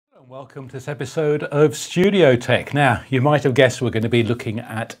Welcome to this episode of Studio Tech. Now, you might have guessed we're going to be looking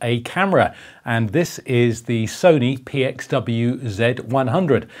at a camera, and this is the Sony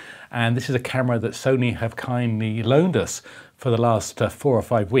PXWZ100. And this is a camera that Sony have kindly loaned us for the last 4 or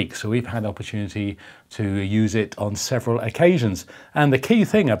 5 weeks. So we've had the opportunity to use it on several occasions. And the key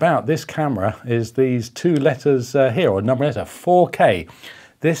thing about this camera is these two letters here, or number letter, 4K.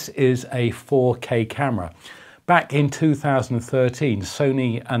 This is a 4K camera. Back in 2013,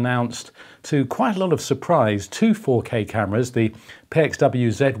 Sony announced, to quite a lot of surprise, two 4K cameras, the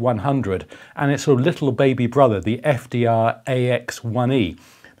PXWZ100 and its sort of little baby brother, the FDR-AX1E.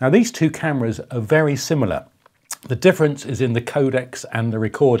 Now, these two cameras are very similar. The difference is in the codecs and the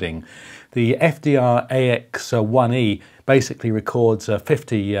recording. The FDR-AX1E basically records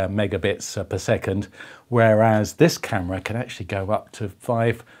 50 megabits per second, whereas this camera can actually go up to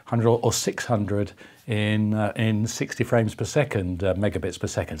 500 or 600 in 60 frames per second, megabits per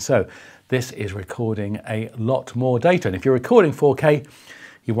second. So this is recording a lot more data. And if you're recording 4K,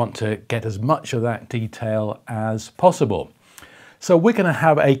 you want to get as much of that detail as possible. So we're going to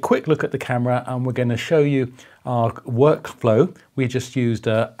have a quick look at the camera and we're going to show you our workflow. We just used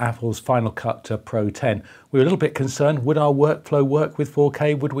Apple's Final Cut Pro 10. We were a little bit concerned, would our workflow work with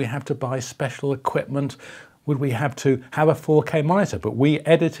 4K? Would we have to buy special equipment? Would we have to have a 4K monitor? But we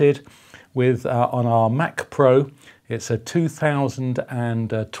edited with on our Mac Pro. It's a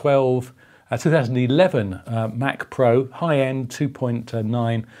 2011 Mac Pro, high-end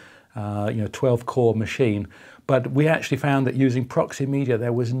 2.9, 12-core machine. But we actually found that using proxy media,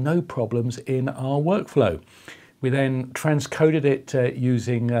 there was no problems in our workflow. We then transcoded it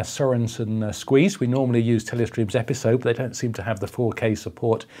using Sorensen Squeeze. We normally use Telestream's Episode, but they don't seem to have the 4K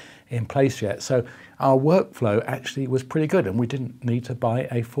support in place yet. So our workflow actually was pretty good, and we didn't need to buy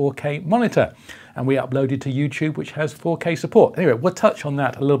a 4K monitor. And we uploaded to YouTube, which has 4K support. Anyway, we'll touch on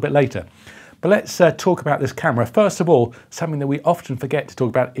that a little bit later. But let's talk about this camera. First of all, something that we often forget to talk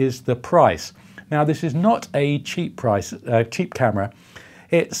about is the price. Now, this is not a cheap camera.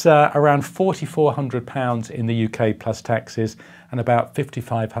 It's around £4,400 in the UK plus taxes and about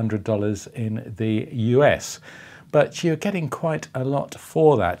 $5,500 in the US. But you're getting quite a lot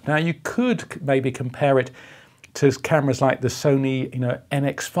for that. Now, you could maybe compare it to cameras like the Sony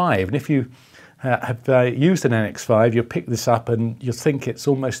NX5. And if you have used an NX5, you'll pick this up and you'll think it's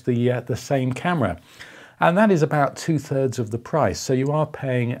almost the same camera. And that is about 2/3 of the price. So you are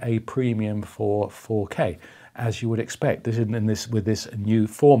paying a premium for 4K, as you would expect with this new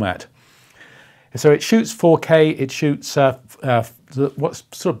format. So it shoots 4K, it shoots what's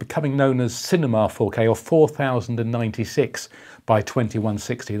sort of becoming known as cinema 4K, or 4096 by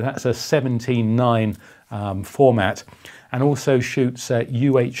 2160. That's a 17:9 format, and also shoots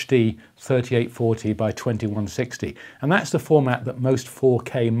UHD 3840 by 2160. And that's the format that most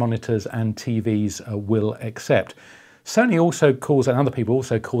 4K monitors and TVs will accept. Sony also calls, and other people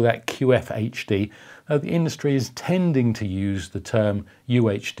also call that QFHD. The industry is tending to use the term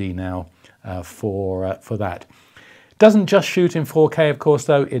UHD now for that. Doesn't just shoot in 4K, of course,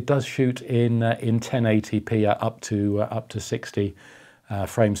 though. It does shoot in 1080p up to 60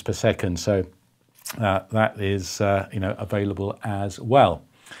 frames per second. So that is available as well.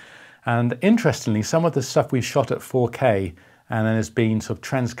 And interestingly, some of the stuff we've shot at 4K and then has been sort of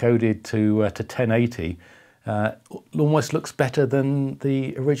transcoded to 1080 almost looks better than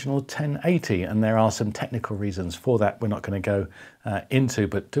the original 1080, and there are some technical reasons for that we're not going to go into,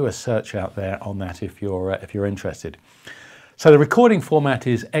 but do a search out there on that if you're interested. So the recording format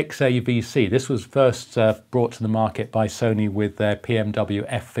is XAVC. This was first brought to the market by Sony with their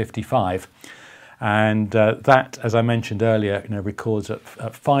PMW-F55. And that, as I mentioned earlier, records at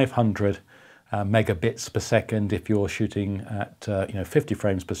 500 megabits per second if you're shooting at 50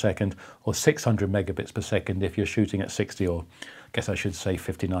 frames per second, or 600 megabits per second if you're shooting at 60, or I guess I should say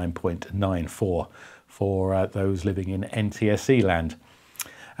 59.94 for those living in NTSC land.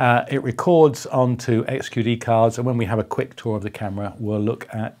 It records onto XQD cards, and when we have a quick tour of the camera, we'll look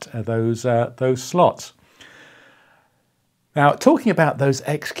at those slots. Now, talking about those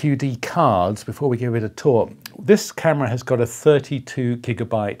XQD cards, before we give it a tour, this camera has got a 32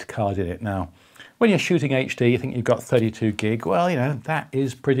 gigabyte card in it. Now, when you're shooting HD, you think you've got 32 gig. Well, that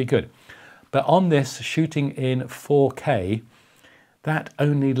is pretty good. But on this, shooting in 4K, that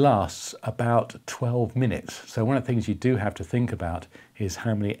only lasts about 12 minutes. So one of the things you do have to think about is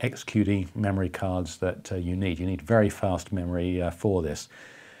how many XQD memory cards that you need. You need very fast memory for this.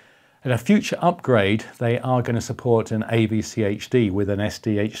 In a future upgrade, they are going to support an AVC HD with an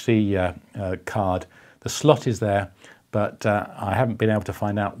SDHC card. The slot is there, but I haven't been able to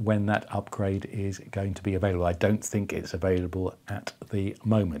find out when that upgrade is going to be available. I don't think it's available at the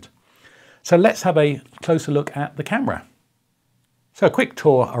moment. So let's have a closer look at the camera. So a quick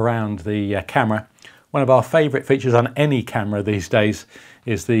tour around the camera. One of our favourite features on any camera these days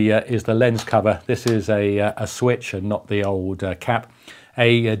is the lens cover. This is a switch and not the old cap.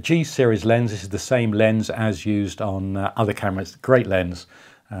 A G series lens. This is the same lens as used on other cameras. Great lens,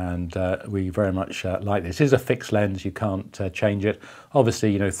 and we very much like this. This is a fixed lens. You can't change it.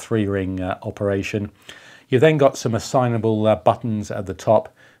 Obviously, 3-ring operation. You've then got some assignable buttons at the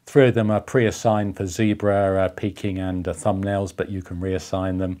top. 3 of them are pre-assigned for zebra, peaking and thumbnails, but you can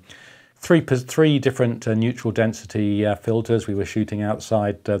reassign them. Three different neutral density filters. We were shooting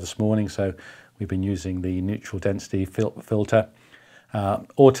outside this morning, so we've been using the neutral density filter.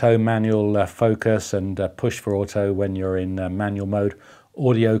 Auto, manual focus, and push for auto when you're in manual mode.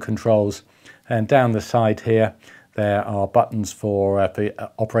 Audio controls, and down the side here there are buttons for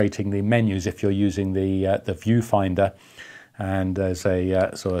operating the menus if you're using the viewfinder, and there's a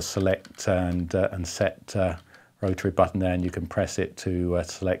sort of select and set rotary button there, and you can press it to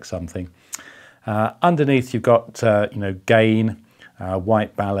select something. Underneath you've got gain,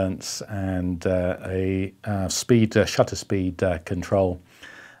 white balance, and a shutter speed control.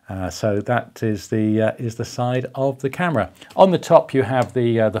 So that is the side of the camera. On the top you have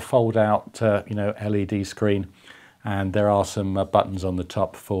the fold out LED screen, and there are some buttons on the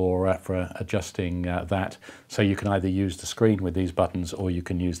top for adjusting that. So you can either use the screen with these buttons, or you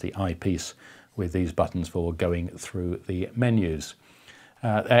can use the eyepiece with these buttons for going through the menus.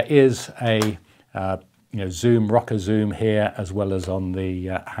 There is a rocker zoom here, as well as on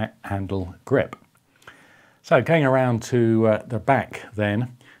the handle grip. So going around to the back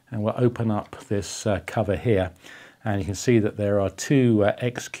then, and we'll open up this cover here, and you can see that there are 2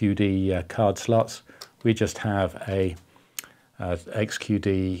 XQD card slots. We just have a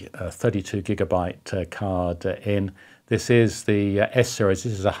XQD 32GB card in. This is the S series.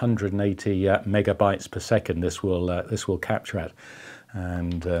 This is 180 megabytes per second. This will capture it,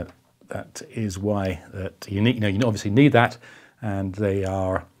 and that is why that you need. You obviously need that, and they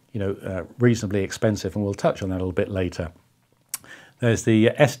are reasonably expensive, and we'll touch on that a little bit later. There's the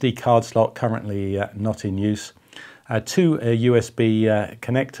SD card slot, currently not in use. 2 USB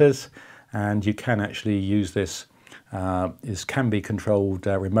connectors, and you can actually use this. This can be controlled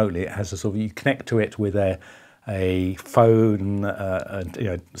remotely. It has a sort of, you connect to it with a phone,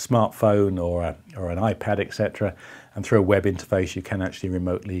 smartphone, or an iPad, etc. And through a web interface, you can actually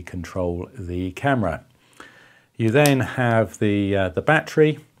remotely control the camera. You then have the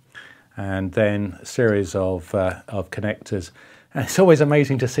battery, and then a series of connectors. And it's always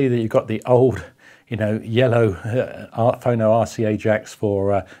amazing to see that you've got the old, yellow phono RCA jacks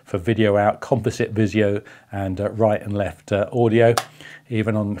for video out, composite video, and right and left audio.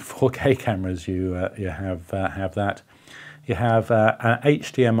 Even on 4K cameras, you have that. You have an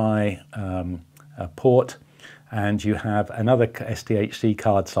HDMI port, and you have another SDHC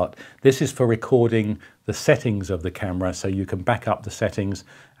card slot. This is for recording the settings of the camera, so you can back up the settings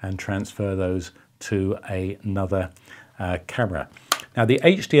and transfer those to another camera. Now the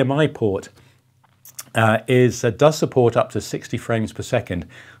HDMI port does support up to 60 frames per second,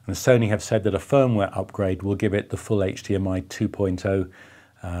 and Sony have said that a firmware upgrade will give it the full HDMI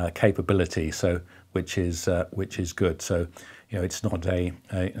 2.0 capability, so which is good. So it's not a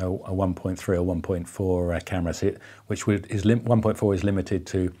 1.3 or 1.4 camera, so 1.4 is limited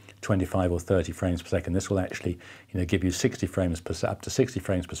to 25 or 30 frames per second. This will actually give you 60 frames up to 60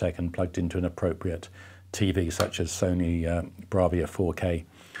 frames per second plugged into an appropriate TV such as Sony Bravia 4K.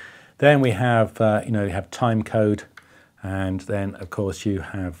 Then we have you have time code, and then of course you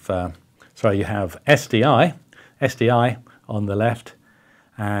have you have SDI on the left,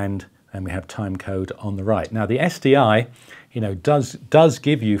 and then we have time code on the right. Now the SDI does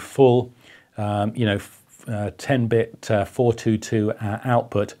give you full 10-bit 422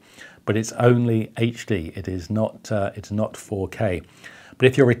 output, but it's only HD. It's not 4K. But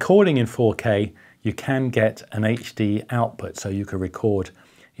if you're recording in 4K, you can get an HD output, so you can record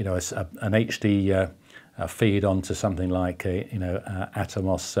an HD feed onto something like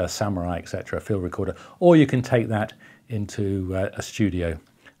Atomos Samurai, etc., field recorder, or you can take that into a studio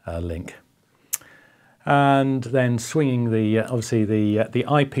link. And then swinging obviously the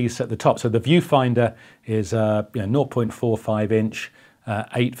eyepiece at the top. So the viewfinder is 0.45 inch,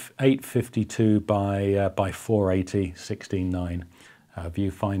 852 by 480, 16:9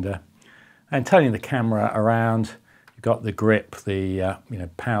 viewfinder. And turning the camera around, you've got the grip, the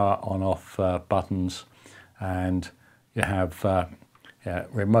power on/off buttons, and you have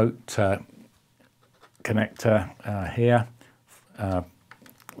remote connector here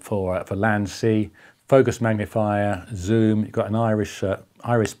for Land-C, focus magnifier, zoom. You've got an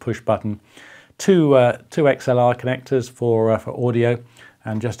iris push button, two XLR connectors for audio,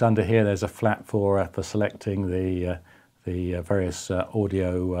 and just under here there's a flap for selecting the various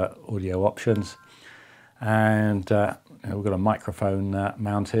audio options. And we've got a microphone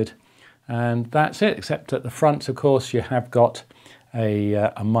mounted, and that's it. Except at the front, of course, you have got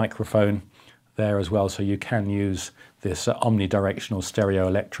a microphone there as well, so you can use this omnidirectional stereo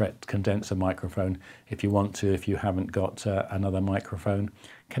electret condenser microphone if you want to, if you haven't got another microphone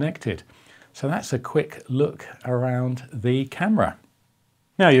connected. So that's a quick look around the camera.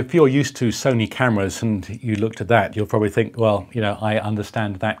 Now, if you're used to Sony cameras and you looked at that, you'll probably think, well, I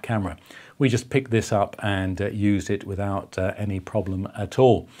understand that camera. We just picked this up and used it without any problem at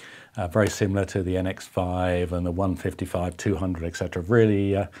all. Very similar to the NX5 and the 155, 200, etc.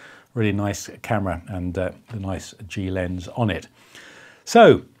 Really nice camera, and the nice G lens on it.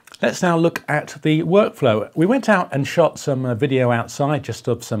 So let's now look at the workflow. We went out and shot some video outside, just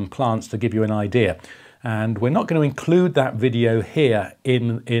of some plants to give you an idea. And we're not going to include that video here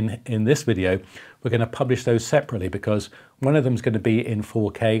in this video. We're going to publish those separately, because one of them is going to be in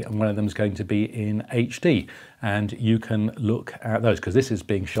 4K and one of them is going to be in HD. And you can look at those, because this is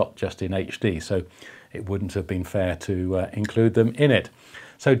being shot just in HD, so it wouldn't have been fair to include them in it.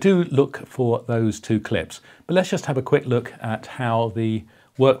 So do look for those two clips. But let's just have a quick look at how the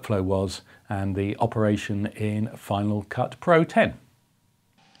workflow was and the operation in Final Cut Pro 10.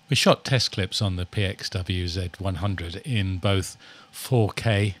 We shot test clips on the PXWZ100 in both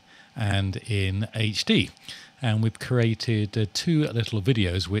 4K and in HD. And we've created two little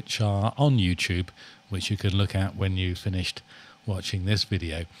videos which are on YouTube, which you can look at when you've finished watching this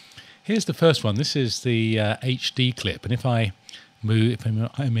video. Here's the first one. This is the HD clip, and if I move,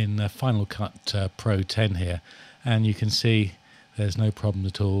 I'm in Final Cut Pro 10 here, and you can see there's no problem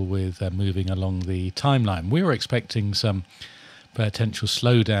at all with moving along the timeline. We were expecting some potential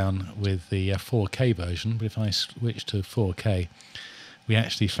slowdown with the 4K version, but if I switch to 4K, we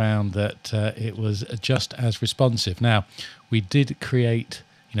actually found that it was just as responsive. Now, we did create,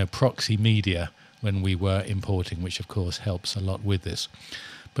 proxy media when we were importing, which of course helps a lot with this.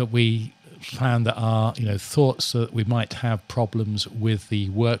 But we found that our, thoughts that we might have problems with the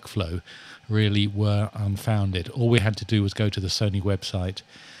workflow really were unfounded. All we had to do was go to the Sony website,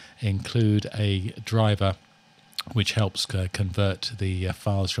 include a driver which helps convert the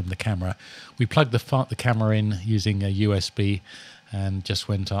files from the camera. We plugged the camera in using a USB and just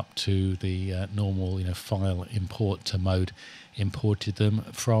went up to the normal file import mode, imported them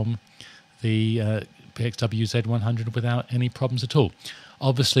from the PXWZ100 without any problems at all.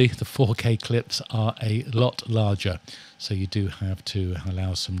 Obviously the 4K clips are a lot larger, so you do have to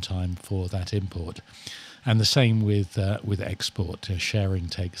allow some time for that import. And the same with export. Sharing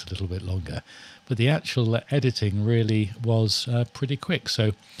takes a little bit longer, but the actual editing really was pretty quick,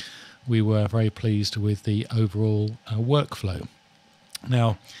 so we were very pleased with the overall workflow.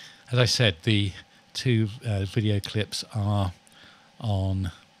 Now, as I said, the two video clips are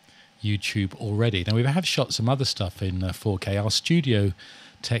on YouTube already. Now, we have shot some other stuff in 4K. Our Studio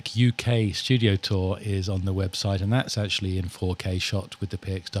Tech UK studio tour is on the website, and that's actually in 4K, shot with the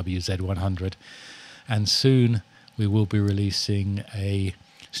PXWZ100. And soon we will be releasing a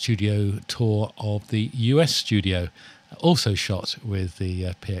studio tour of the US studio, also shot with the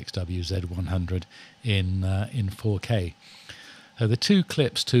PXWZ100 in 4K. So the two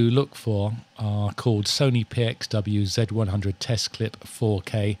clips to look for are called Sony PXWZ100 Test Clip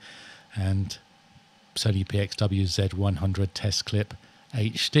 4K and Sony PXWZ100 Test Clip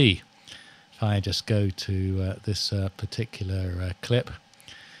HD. If I just go to this particular clip,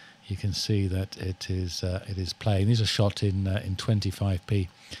 you can see that it is playing. These are shot in 25p,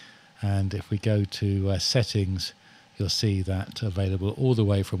 and if we go to settings, you'll see that available all the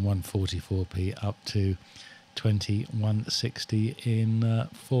way from 144p up to 2160 in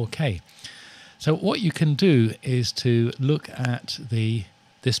 4K. So what you can do is to look at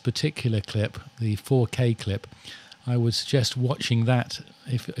this particular clip, the 4K clip. I would suggest watching that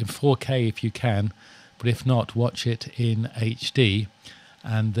in 4K if you can, but if not, watch it in HD,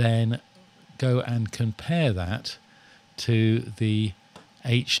 and then go and compare that to the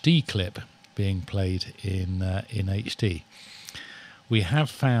HD clip being played in HD. We have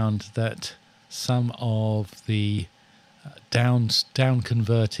found that some of the down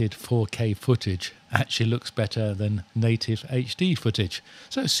converted 4K footage actually looks better than native HD footage.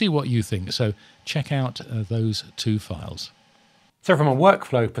 So see what you think. So check out those two files. So from a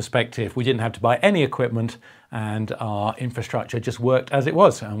workflow perspective, we didn't have to buy any equipment and our infrastructure just worked as it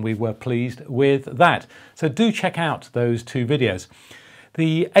was, and we were pleased with that. So do check out those two videos.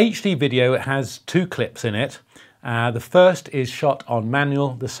 The HD video has two clips in it. The first is shot on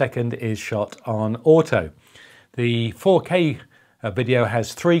manual, the second is shot on auto. The 4K video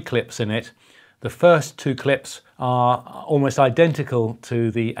has three clips in it. The first two clips are almost identical to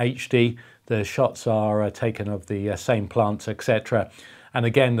the HD. The shots are taken of the same plants, etc. And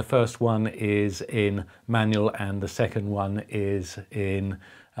again, the first one is in manual and the second one is in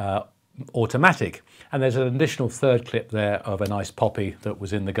automatic. And there's an additional third clip there of a nice poppy that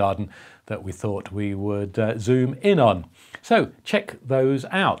was in the garden that we thought we would zoom in on. So check those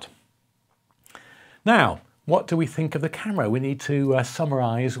out. Now, what do we think of the camera? We need to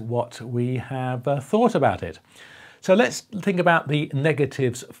summarize what we have thought about it. So let's think about the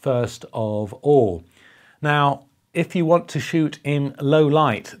negatives first of all. Now, if you want to shoot in low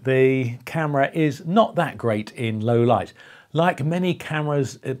light, the camera is not that great in low light. Like many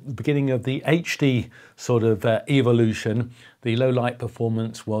cameras at the beginning of the HD sort of evolution, the low light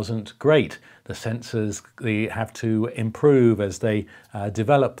performance wasn't great. The sensors, they have to improve as they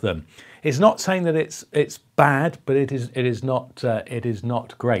develop them. It's not saying that it's bad, but it is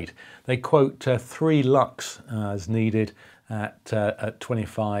not great. They quote 3 lux as needed at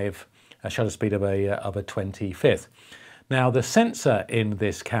 25 shutter speed of a 25th. Now the sensor in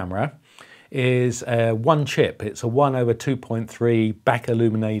this camera is one chip. It's a 1/2.3 back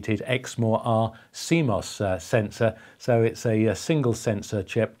illuminated Exmor R CMOS sensor. So it's a single sensor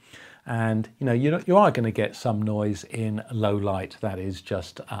chip. And you are going to get some noise in low light. That is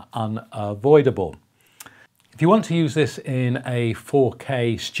just unavoidable. If you want to use this in a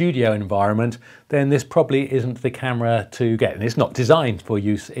 4K studio environment, then this probably isn't the camera to get. And it's not designed for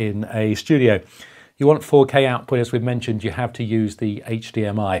use in a studio. You want 4K output, as we've mentioned, you have to use the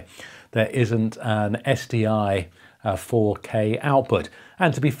HDMI. There isn't an SDI 4K output.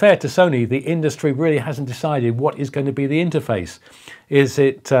 And to be fair to Sony, the industry really hasn't decided what is going to be the interface. Is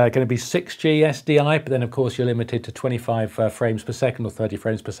it going to be 6G SDI, but then of course you're limited to 25 frames per second or 30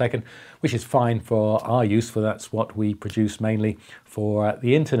 frames per second, which is fine for our use, for that's what we produce mainly for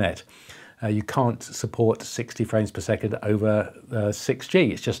the internet. You can't support 60 frames per second over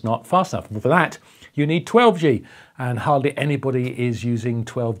 6G. It's just not fast enough. And for that, you need 12G, and hardly anybody is using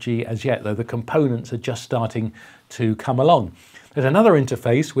 12G as yet, though the components are just starting to come along. There's another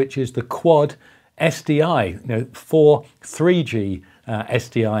interface, which is the quad SDI, 4 3G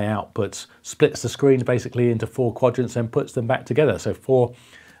SDI outputs, splits the screen basically into 4 quadrants and puts them back together. So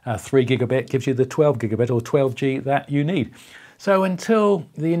 3 gigabit gives you the 12 gigabit or 12G that you need. So until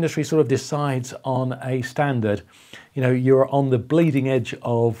the industry sort of decides on a standard, you're on the bleeding edge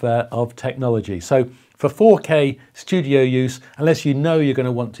of technology. So for 4K studio use, unless you're going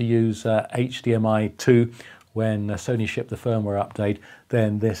to want to use HDMI 2 when Sony shipped the firmware update,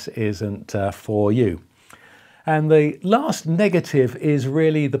 then this isn't for you. And the last negative is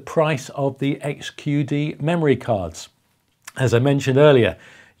really the price of the XQD memory cards. As I mentioned earlier,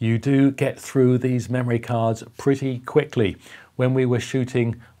 you do get through these memory cards pretty quickly. When we were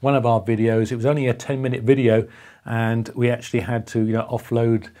shooting one of our videos, it was only a 10-minute video, and we actually had to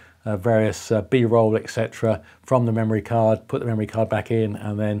offload various B-roll, etc. from the memory card, put the memory card back in,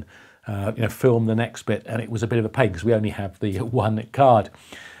 and then film the next bit. And it was a bit of a pain because we only have the one card.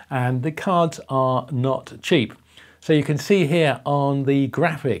 And the cards are not cheap. So you can see here on the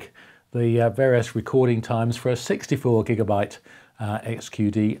graphic the various recording times for a 64 gigabyte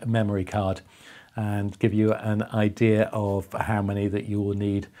XQD memory card, and give you an idea of how many that you will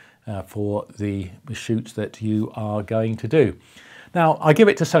need for the shoots that you are going to do. Now, I give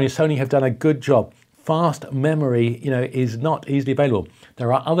it to Sony. Sony have done a good job. Fast memory, is not easily available.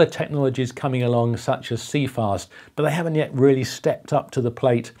 There are other technologies coming along, such as CFast, but they haven't yet really stepped up to the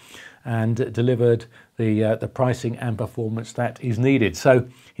plate and delivered the pricing and performance that is needed. So,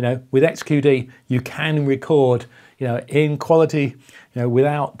 with XQD, you can record, in quality,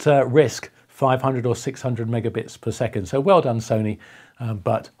 without risk, 500 or 600 megabits per second. So well done, Sony.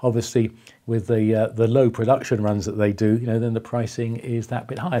 But obviously, with the low production runs that they do, then the pricing is that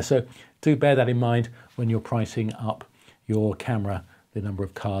bit higher. So do bear that in mind when you're pricing up your camera, the number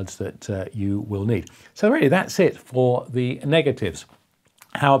of cards that you will need. So really, that's it for the negatives.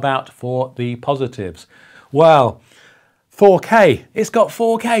 How about for the positives? Well, 4K. It's got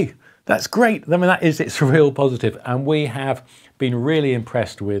 4K. That's great. I mean, it's a real positive. And we have been really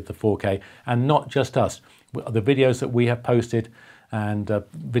impressed with the 4K, and not just us. The videos that we have posted and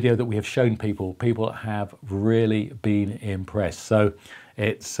video that we have shown people have really been impressed. So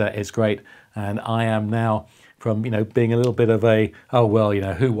it's great. And I am now from, being a little bit of a, oh, well,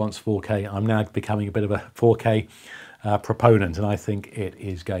 who wants 4K? I'm now becoming a bit of a 4K proponent, and I think it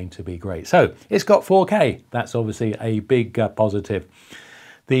is going to be great. So it's got 4K. That's obviously a big positive.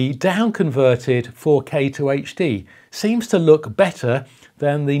 The down-converted 4K to HD seems to look better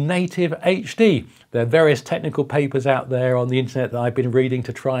than the native HD. There are various technical papers out there on the internet that I've been reading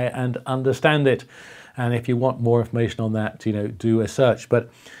to try and understand it. And if you want more information on that, do a search. But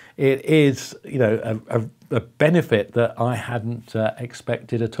it is, a benefit that I hadn't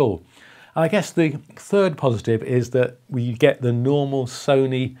expected at all. I guess the third positive is that we get the normal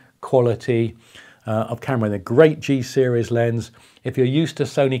Sony quality of camera, the great G series lens. If you're used to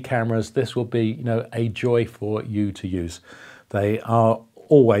Sony cameras, this will be, a joy for you to use. They are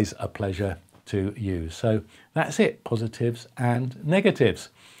always a pleasure to use. So that's it, positives and negatives.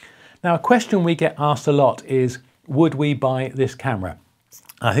 Now, a question we get asked a lot is, would we buy this camera?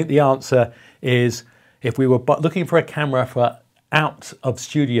 I think the answer is, if we were looking for a camera for out of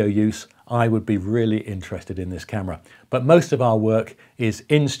studio use, I would be really interested in this camera. But most of our work is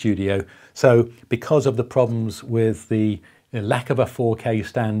in studio. So because of the problems with the lack of a 4K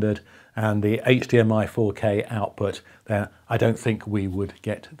standard and the HDMI 4K output, then I don't think we would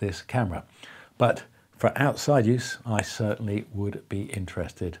get this camera. But for outside use, I certainly would be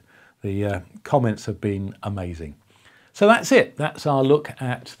interested. The comments have been amazing. So that's it. That's our look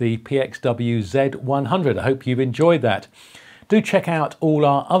at the PXWZ100. I hope you've enjoyed that. Do check out all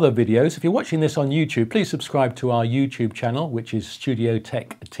our other videos. If you're watching this on YouTube, please subscribe to our YouTube channel, which is Studio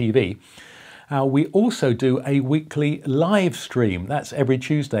Tech TV. We also do a weekly live stream. That's every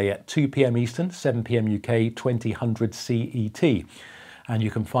Tuesday at 2 p.m. Eastern, 7 p.m. UK, 2000 CET. And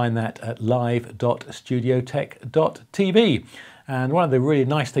you can find that at live.studiotech.tv. And one of the really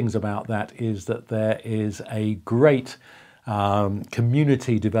nice things about that is that there is a great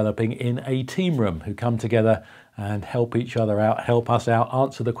community developing in a team room who come together and help each other out, help us out,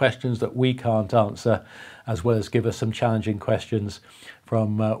 answer the questions that we can't answer, as well as give us some challenging questions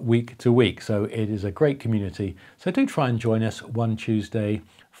from week to week. So it is a great community. So do try and join us one Tuesday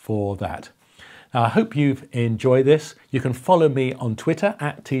for that. Now, I hope you've enjoyed this. You can follow me on Twitter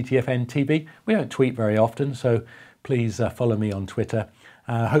at TTFNTV. We don't tweet very often, so please follow me on Twitter.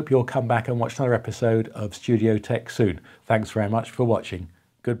 I hope you'll come back and watch another episode of Studio Tech soon. Thanks very much for watching.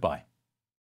 Goodbye.